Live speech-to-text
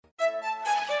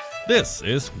This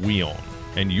is WION,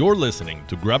 and you're listening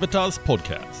to Gravitas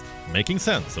podcast, making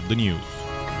sense of the news.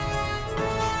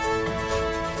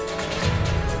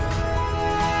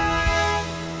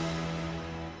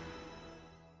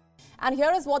 And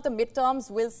here is what the midterms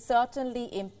will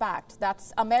certainly impact.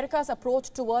 That's America's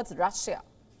approach towards Russia.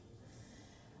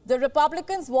 The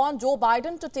Republicans want Joe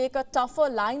Biden to take a tougher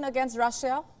line against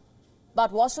Russia,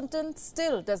 but Washington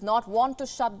still does not want to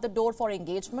shut the door for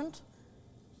engagement.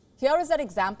 Here is an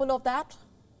example of that.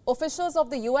 Officials of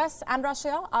the US and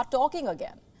Russia are talking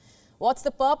again. What's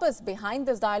the purpose behind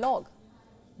this dialogue?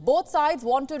 Both sides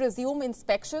want to resume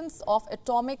inspections of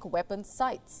atomic weapons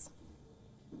sites.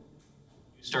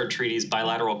 START Treaty's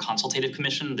Bilateral Consultative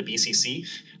Commission, the BCC.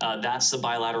 That's the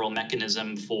bilateral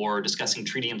mechanism for discussing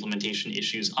treaty implementation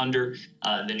issues under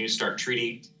the New START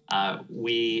Treaty.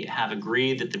 We have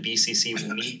agreed that the BCC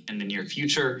will meet in the near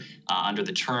future under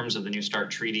the terms of the New START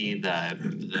Treaty.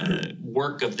 The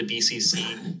work of the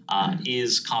BCC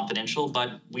is confidential,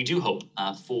 but we do hope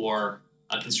for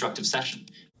a constructive session.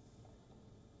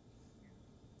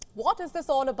 What is this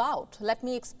all about? Let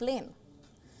me explain.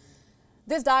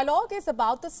 This dialogue is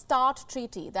about the START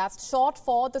Treaty, that's short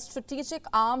for the Strategic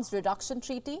Arms Reduction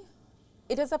Treaty.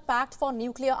 It is a pact for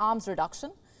nuclear arms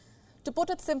reduction. To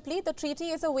put it simply, the treaty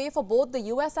is a way for both the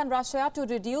US and Russia to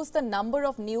reduce the number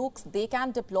of nukes they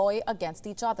can deploy against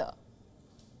each other.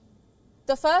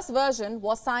 The first version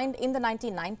was signed in the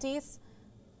 1990s.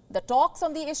 The talks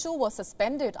on the issue were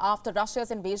suspended after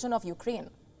Russia's invasion of Ukraine.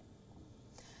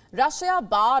 Russia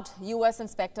barred US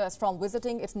inspectors from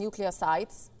visiting its nuclear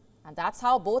sites, and that's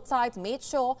how both sides made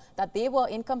sure that they were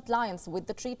in compliance with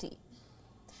the treaty.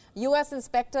 US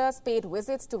inspectors paid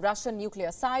visits to Russian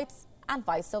nuclear sites and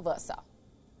vice versa.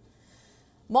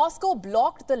 Moscow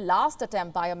blocked the last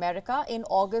attempt by America in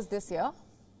August this year,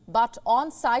 but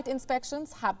on-site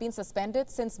inspections have been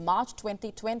suspended since March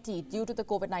 2020 due to the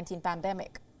COVID-19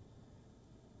 pandemic.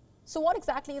 So what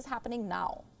exactly is happening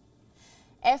now?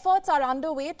 Efforts are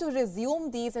underway to resume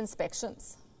these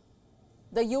inspections.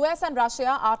 The US and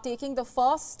Russia are taking the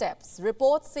first steps.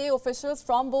 Reports say officials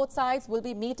from both sides will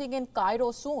be meeting in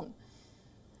Cairo soon.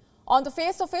 On the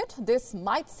face of it, this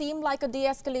might seem like a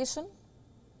de-escalation.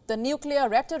 The nuclear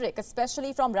rhetoric,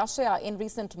 especially from Russia in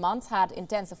recent months, had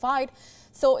intensified,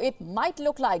 so it might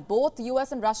look like both the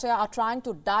US and Russia are trying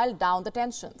to dial down the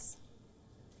tensions.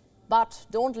 But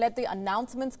don't let the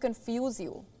announcements confuse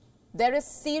you. There is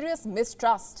serious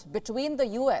mistrust between the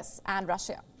US and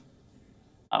Russia.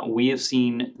 We have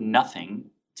seen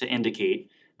nothing to indicate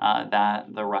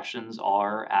that the Russians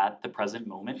are, at the present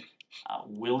moment,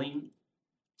 willing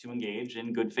to engage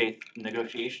in good faith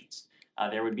negotiations.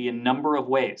 There would be a number of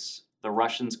ways the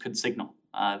Russians could signal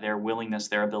their willingness,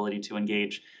 their ability to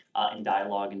engage in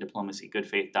dialogue and diplomacy, good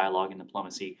faith dialogue and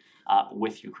diplomacy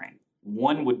with Ukraine.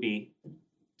 One would be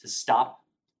to stop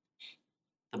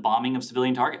the bombing of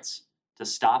civilian targets, to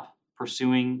stop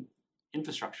pursuing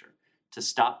infrastructure, to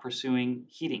stop pursuing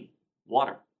heating,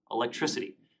 water,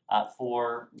 electricity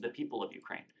for the people of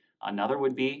Ukraine. Another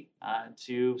would be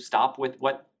to stop with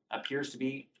what appears to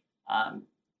be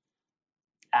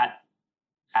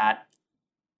at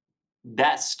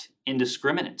best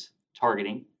indiscriminate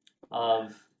targeting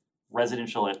of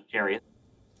residential areas.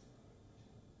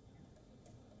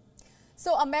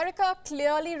 So America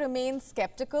clearly remains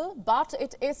skeptical, but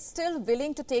it is still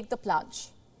willing to take the plunge.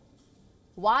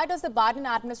 Why does the Biden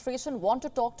administration want to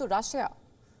talk to Russia?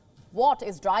 What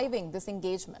is driving this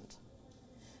engagement?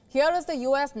 Here is the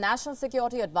US National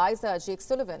Security Advisor, Jake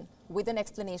Sullivan, with an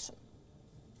explanation.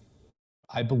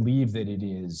 I believe that it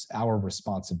is our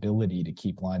responsibility to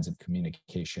keep lines of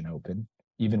communication open,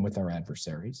 even with our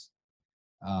adversaries,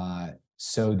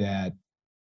 so that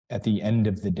at the end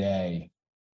of the day,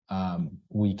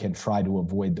 we can try to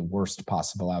avoid the worst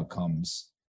possible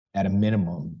outcomes at a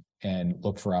minimum and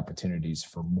look for opportunities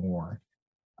for more.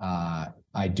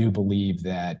 I do believe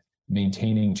that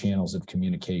maintaining channels of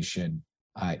communication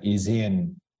is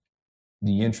in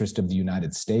the interest of the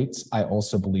United States. I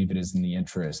also believe it is in the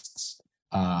interests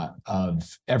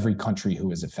of every country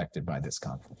who is affected by this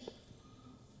conflict.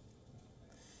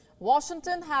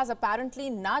 Washington has apparently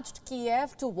nudged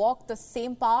Kiev to walk the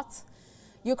same path.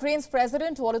 Ukraine's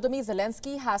President Volodymyr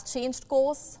Zelensky has changed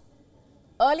course.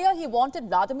 Earlier, he wanted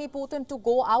Vladimir Putin to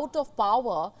go out of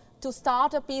power to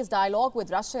start a peace dialogue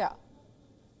with Russia.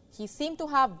 He seemed to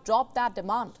have dropped that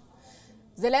demand.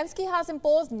 Zelensky has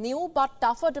imposed new but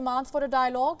tougher demands for a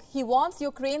dialogue. He wants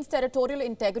Ukraine's territorial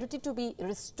integrity to be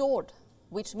restored,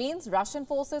 which means Russian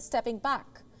forces stepping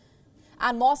back,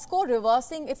 and Moscow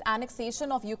reversing its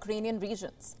annexation of Ukrainian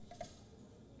regions.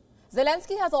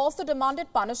 Zelensky has also demanded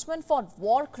punishment for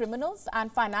war criminals and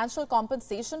financial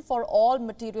compensation for all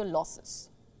material losses.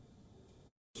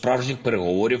 Справжніх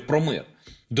переговорів про мир.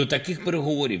 До таких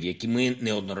переговорів, які ми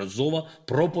неодноразово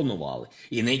пропонували,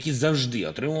 і на які завжди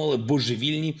отримували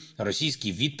божевільні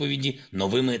російські відповіді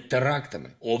новими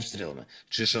терактами, обстрілами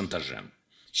чи шантажем.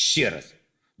 Ще раз,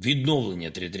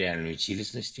 відновлення територіальної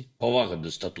цілісності, повага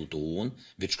до статуту ООН,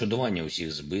 відшкодування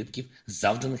усіх збитків,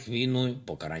 завданих війною,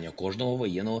 покарання кожного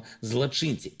воєнного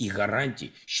злочинця і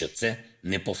гарантії, що це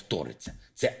не повториться.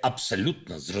 Це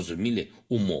абсолютно зрозумілі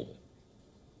умови.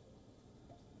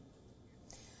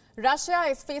 Russia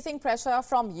is facing pressure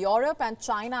from Europe and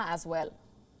China as well.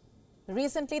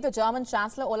 Recently, the German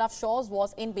Chancellor Olaf Scholz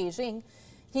was in Beijing.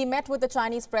 He met with the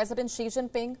Chinese President Xi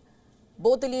Jinping.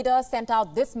 Both the leaders sent out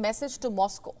this message to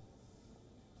Moscow.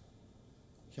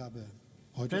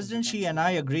 President Xi and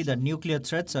I agree that nuclear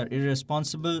threats are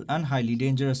irresponsible and highly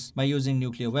dangerous. By using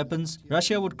nuclear weapons,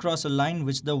 Russia would cross a line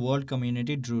which the world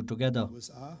community drew together.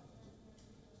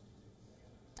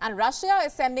 And Russia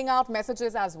is sending out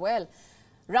messages as well.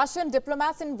 Russian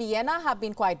diplomats in Vienna have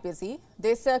been quite busy.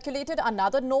 They circulated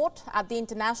another note at the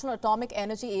International Atomic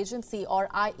Energy Agency, or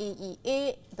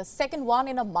IAEA, the second one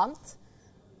in a month.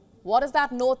 What does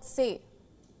that note say?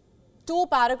 2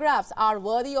 paragraphs are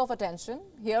worthy of attention.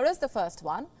 Here is the first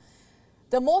one.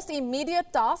 The most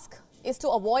immediate task is to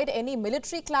avoid any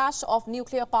military clash of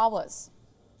nuclear powers.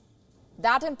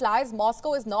 That implies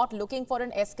Moscow is not looking for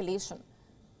an escalation.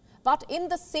 But in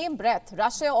the same breath,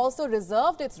 Russia also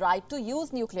reserved its right to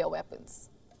use nuclear weapons.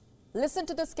 Listen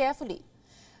to this carefully.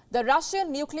 The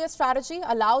Russian nuclear strategy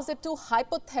allows it to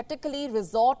hypothetically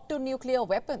resort to nuclear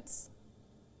weapons.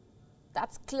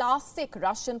 That's classic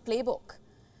Russian playbook.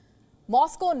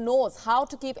 Moscow knows how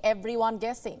to keep everyone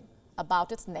guessing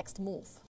about its next move.